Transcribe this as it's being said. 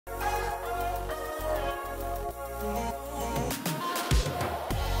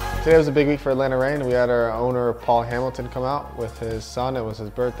Today was a big week for Atlanta Reign. We had our owner, Paul Hamilton, come out with his son. It was his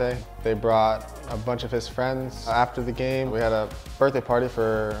birthday. They brought a bunch of his friends. After the game, we had a birthday party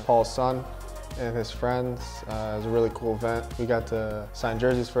for Paul's son and his friends. It was a really cool event. We got to sign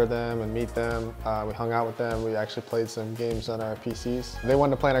jerseys for them and meet them. We hung out with them. We actually played some games on our PCs. They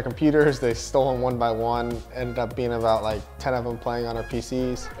wanted to play on our computers. They stole them one by one. Ended up being about like 10 of them playing on our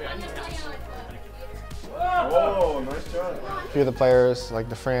PCs. Oh, nice job. A few of the players, like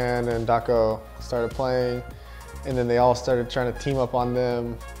DeFran and Daco, started playing, and then they all started trying to team up on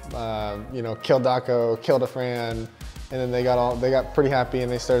them. You know, kill Daco, kill DeFran, and then they got pretty happy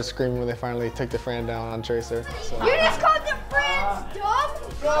and they started screaming when they finally took DeFran down on Tracer. So. You just called DeFran dumb?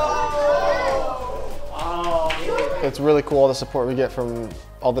 Oh. It's really cool, the support we get from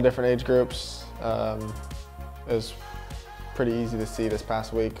all the different age groups. It was pretty easy to see this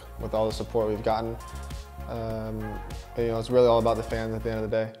past week with all the support we've gotten. You know, it's really all about the fans at the end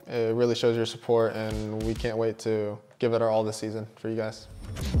of the day. It really shows your support, and we can't wait to give it our all this season for you guys.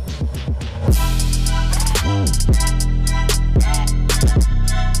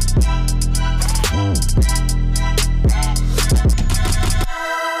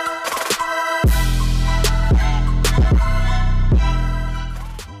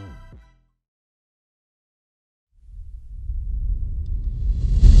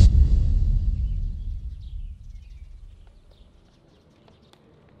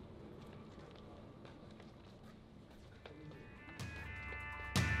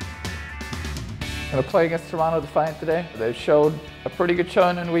 I'm going to play against Toronto Defiant today. They showed a pretty good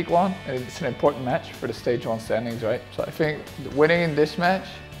showing in week one. It's an important match for the stage 1 standings, right? So I think winning in this match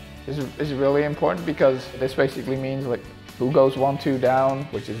is really important because this basically means like who goes 1-2 down,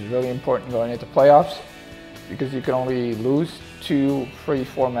 which is really important going into playoffs because you can only lose 2, 3,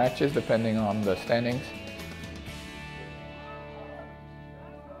 4 matches depending on the standings.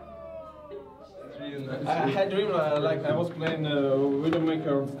 I had a dream like I was playing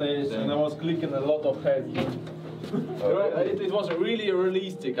Widowmaker on stage and I was clicking a lot of heads. It was really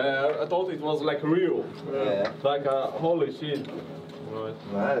realistic. I thought it was like real. Yeah. Like holy shit. Right.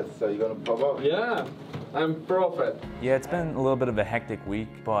 Nice. So you're gonna pop up? Yeah, I'm prophet. Yeah, it's been a little bit of a hectic week,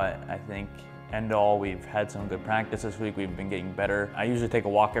 but I think end all we've had some good practice this week. We've been getting better. I usually take a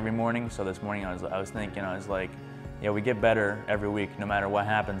walk every morning, so this morning I was thinking, I was like, yeah, we get better every week. No matter what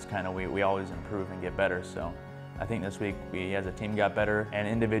happens, kind of, we always improve and get better. So I think this week we, as a team, got better, and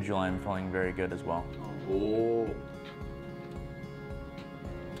individual, I'm feeling very good as well. Oh.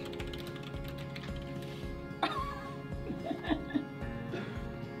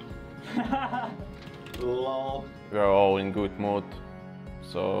 We are all in good mood,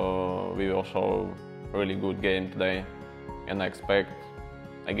 so we will show really good game today, and I expect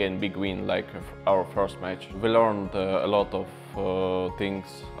again big win like our first match. We learned a lot of things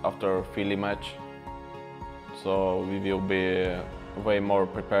after Philly match, so we will be way more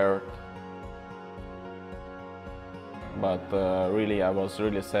prepared. But really I was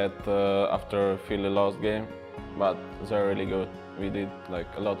really sad after Philly lost game, but they're really good. We did like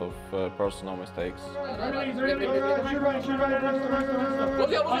a lot of personal mistakes.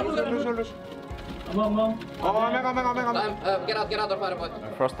 Get out the fighter, boy.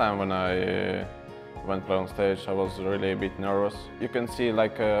 First time when I went play on stage, I was really a bit nervous. You can see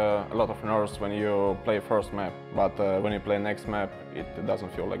like a lot of nerves when you play first map, but when you play next map, it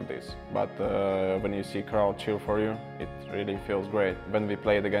doesn't feel like this. But when you see crowd cheer for you, it really feels great. When we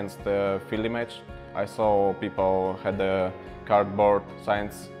played against the Philly match, I saw people had the cardboard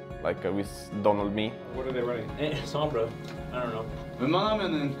signs like with Donald Me. What are they running? Sombra. I don't know.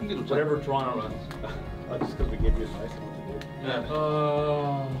 웬만하면은 큰 게 좋잖아. Whatever Toronto runs. Just because we gave you a nice one to do.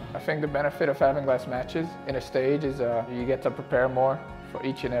 Yeah. I think the benefit of having less matches in a stage is you get to prepare more for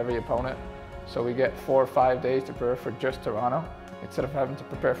each and every opponent. So we get 4 or 5 days to prepare for just Toronto instead of having to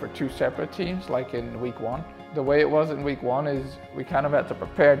prepare for 2 separate teams like in week 1. The way it was in week 1 is we kind of had to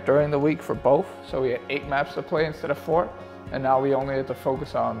prepare during the week for both. So we had 8 maps to play instead of 4. And now we only have to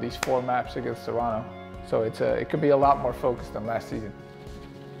focus on these 4 maps against Toronto. So it could be a lot more focused than last season.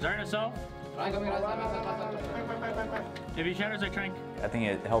 Turn yourself. If you shatters, I trank. I think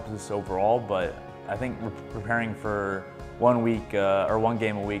it helps us overall, but I think we're preparing for 1 week or 1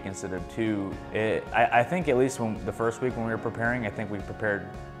 game a week instead of 2. I think at least the first week when we were preparing, I think we prepared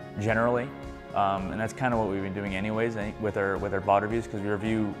generally. And that's kind of what we've been doing anyways with our VOD reviews, because we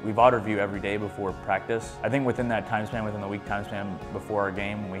VOD review every day before practice. I think within that time span, within the week time span before our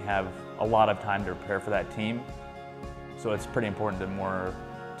game, we have a lot of time to prepare for that team. So it's pretty important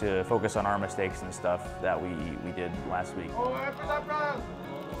to focus on our mistakes and stuff that we did last week.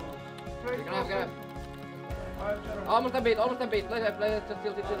 Almost a beat. Let's just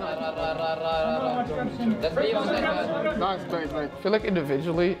chill. Let's leave on that. Nice, great. I feel like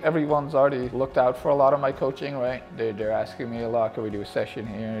individually, everyone's already looked out for a lot of my coaching, right? They're asking me a lot, can we do a session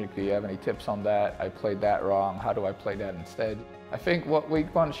here? Do you have any tips on that? I played that wrong, how do I play that instead? I think what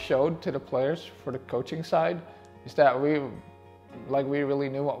week 1 showed to the players for the coaching side is that we really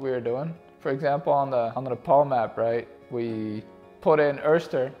knew what we were doing. For example, on the Paul map, right? We put in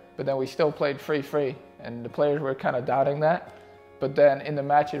Erster, but then we still played free. And the players were kind of doubting that. But then in the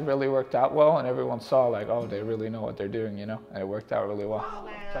match, it really worked out well, and everyone saw like, oh, they really know what they're doing, you know? And it worked out really well.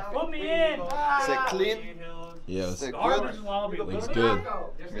 Put me in! Is it clean? Yeah, Is it Ours good? is Wallaby. looks good.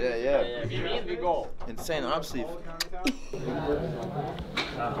 Yeah. We go. Insane arm sleeve.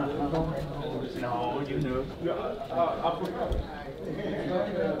 No, you know.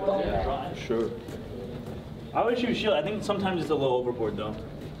 Sure. I would shoot shield. I think sometimes it's a little overboard though.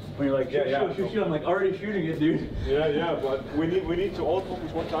 When you're like, shoot, I'm like already shooting it, dude. Yeah, but we need to all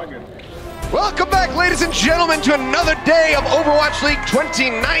focus one target. Welcome back, ladies and gentlemen, to another day of Overwatch League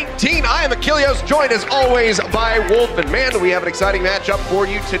 2019. I am Achilles, joined as always by Wolf. And man, we have an exciting matchup for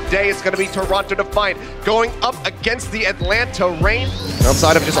you today. It's going to be Toronto Defiant going up against the Atlanta Reign.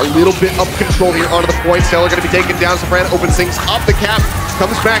 Outside of just a little bit of control here onto the point, Stellar going to be taken down. Safran opens things up the cap,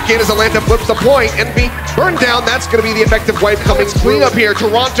 comes back in as Atlanta flips the point and be burned down. That's going to be the effective wipe coming clean up here.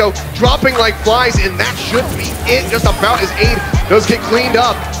 Toronto dropping like flies, and that should be it. Just about as Aid does get cleaned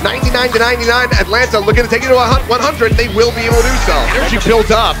up. 99-99. Atlanta looking to take it to 100. They will be able to do so. Energy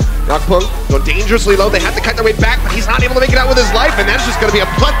built up. Rockpunk going dangerously low. They have to cut their way back, but he's not able to make it out with his life, and that's just going to be a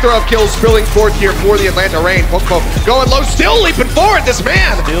plethora of kills spilling forth here for the Atlanta Reign. Popo going low, still leaping forward. This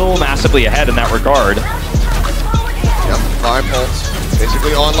man still massively ahead in that regard. Yep, 5 volts.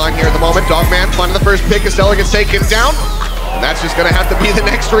 Basically online here at the moment. Dogman finding the first pick. Estella gets taken down. And that's just going to have to be the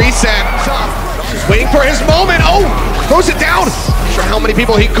next reset. Just waiting for his moment. Oh, throws it down. Not sure how many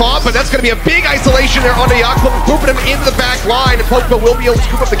people he caught, but that's going to be a big isolation there onto Yakpo, pooping him into the back line. And Pogba will be able to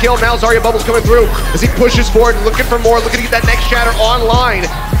scoop up the kill. Now Zarya Bubbles coming through as he pushes forward, looking for more, looking to get that next shatter online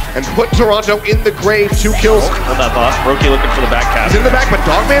and put Toronto in the grave. 2 kills. Hold that thought. Roki looking for the back cap. He's in the back, but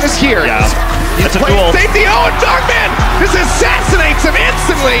Dogman is here. Yeah. He's playing safety. Oh, and Dogman just assassinates him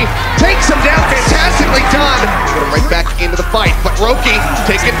instantly. Takes him down. Fantastically done. Put him right back into the fight. But Roki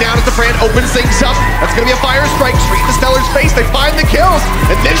taken down as the Fran opens things up. That's going to be a fire strike straight in the Stellar's face. They find the kills.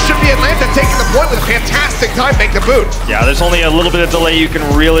 And this should be Atlanta taking the point with a fantastic time make the boot. Yeah, there's only a little bit of delay you can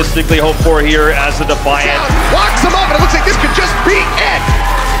realistically hope for here as the Defiant. Locks him up, and it looks like this could just be it.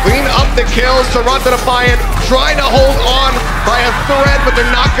 Clean up the kills. Toronto Defiant trying to hold on by a thread, but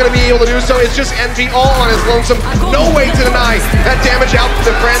they're not going to be able to do so. It's just Envy all on his lonesome. No way to deny that damage out to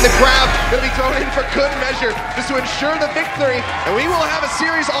the Fran. The grab going to be thrown in for good measure just to ensure the victory. And we will have a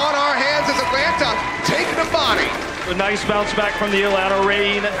series on our hands as Atlanta take the body. A nice bounce back from the Atlanta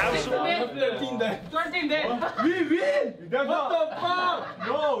Reign. We win! What the fuck?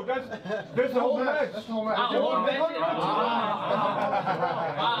 No, that's the whole match. That's the whole match.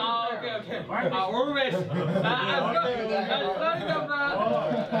 Okay.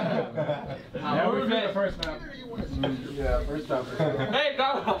 We played the first map. Yeah, first time. Hey,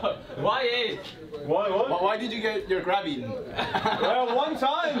 no! Why 8? What? Why did you get your grab eaten? Well, one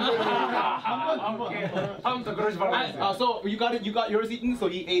time. So you got yours eaten, so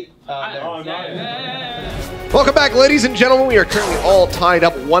he ate. Welcome back, ladies and gentlemen. We are currently all tied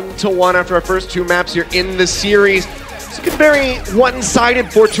up 1-1 after our first 2 maps here in the series. It's looking very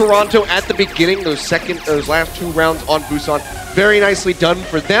one-sided for Toronto at the beginning. Those last 2 rounds on Busan, very nicely done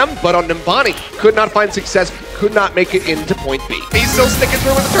for them. But on Nimbani, could not find success, could not make it into point B. He's still sticking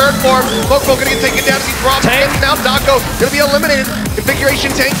through with the turn form. Popo gonna get taken down as he drops in. Now Daco gonna be eliminated. Configuration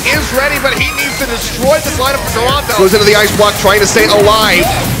tank is ready, but he needs to destroy this lineup for Toronto. Goes into the ice block, trying to stay alive.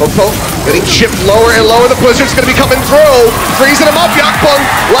 Popo getting chipped lower and lower. The Blizzard's gonna be coming through. Freezing him up. Yakpo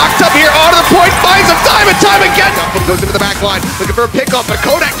locked up here onto the point. Finds him time and time again. Yakpo goes into the back line, looking for a pickoff, but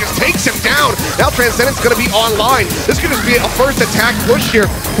Kodak just takes him down. Now Transcendent's gonna be online. This could just be a first attack push here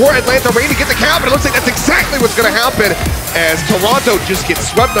for Atlanta Reign to get the cap, and it looks like that's exactly what's gonna happen as Toronto just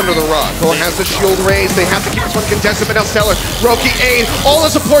gets swept under the rug. Cole has the shield raised. They have to keep this one contested, but now Stellar, Roki, Aid, all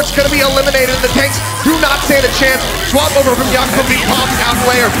the support's gonna be eliminated, and the tanks do not stand a chance. Swap over from Yakpo, he pops out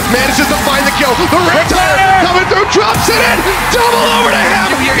layer, manages to find the kill. The red tire coming through, drops it in, double over to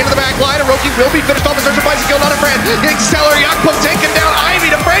him. Here into the back line, and Roki will be finished off. The search finds a kill, not a friend. Getting Stellar, Yakpo taken down. Ivy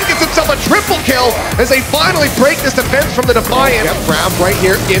to friend gets himself a triple kill as they finally break this defense from the Defiant. Yep, grab right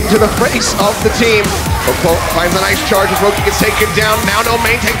here into the face of the team. Poco finds a nice charge as Roki gets taken down. Now no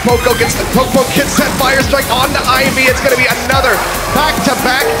main tank. Poco gets that fire strike onto Ivy. It's going to be another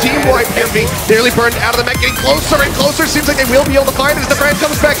back-to-back team wipe here being nearly burned out of the mech, getting closer and closer. Seems like they will be able to find it as the Brand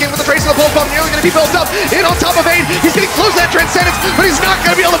comes back in with the trace of the pulse bomb nearly going to be built up. In on top of 8, he's getting close to that Transcendence, but he's not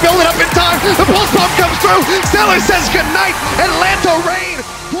going to be able to build it up in time. The pulse bomb comes through. Stellar says goodnight, and Lanto Rain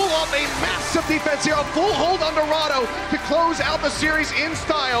pull off a massive defense here, a full hold on Toronto to close out the series in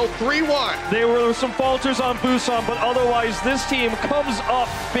style, 3-1. There were some falters on Busan, but otherwise this team comes up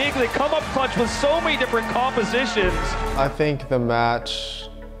big. They come up clutch with so many different compositions. I think the match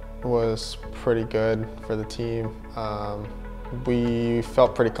was pretty good for the team. We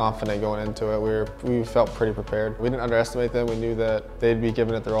felt pretty confident going into it. We felt pretty prepared. We didn't underestimate them. We knew that they'd be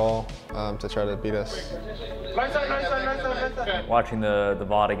giving it their all to try to beat us. Watching the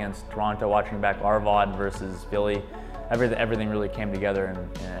VOD against Toronto, watching back our VOD versus Philly, everything really came together and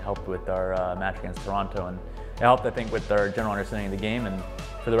it helped with our match against Toronto. And it helped, I think, with our general understanding of the game. And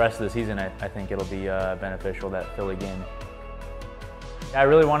for the rest of the season, I think it'll be beneficial, that Philly game. I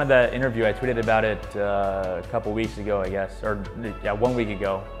really wanted that interview. I tweeted about it a couple weeks ago, I guess, or yeah, 1 week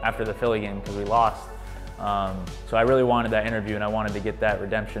ago after the Philly game because we lost. So I really wanted that interview, and I wanted to get that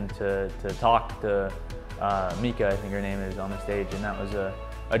redemption to talk to Mika, I think her name is, on the stage, and that was a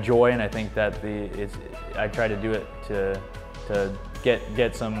joy. And I think that I tried to do it to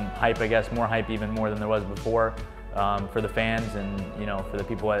get some hype, I guess, more hype, even more than there was before, for the fans and for the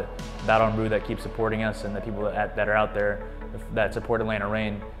people at Battle and Brew that keep supporting us, and the people that are out there that support Atlanta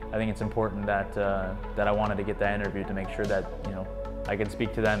Reign. I think it's important that I wanted to get that interview to make sure that I could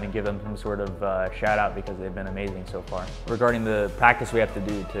speak to them and give them some sort of shout out because they've been amazing so far. Regarding the practice we have to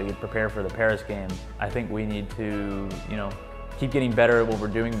do to prepare for the Paris game, I think we need to keep getting better at what we're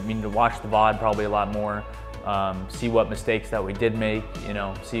doing. We need to watch the VOD probably a lot more, see what mistakes that we did make,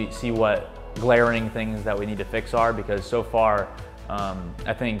 see what glaring things that we need to fix are, because so far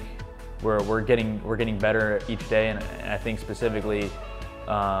I think we're getting better each day, and I think specifically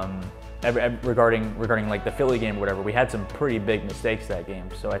regarding like the Philly game or whatever, we had some pretty big mistakes that game.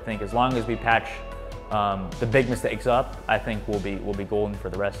 So I think as long as we patch the big mistakes up, I think we'll be golden for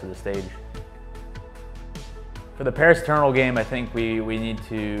the rest of the stage. For the Paris Eternal game, I think we need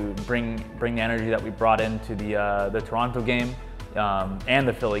to bring the energy that we brought into the Toronto game and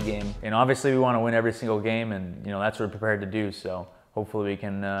the Philly game. And obviously we want to win every single game, and that's what we're prepared to do. So hopefully we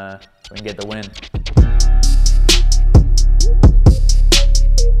can get the win.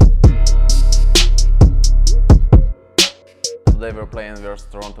 Today we're playing versus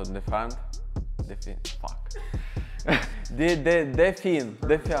Toronto Defiant. Defiant.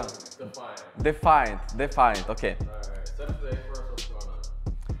 Okay. Alright, set up today first, what's going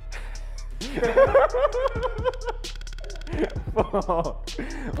on?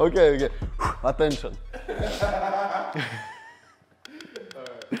 Okay. Attention.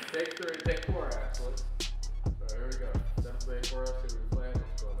 Alright, take 3, take 4, actually. Alright, here we go. Set up today for us, here we plan,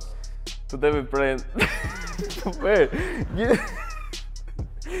 what's going on? Today we're playing. Wait,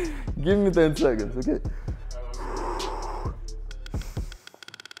 give me 10 seconds, okay?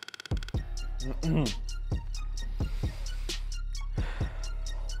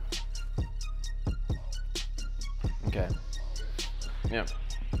 Okay. Yeah.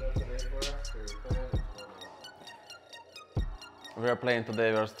 We are playing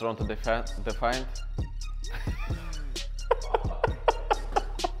today versus Toronto Defiant.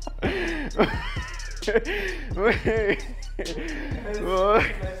 Wait.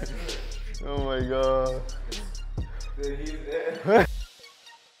 Oh my god. Dude, he's dead.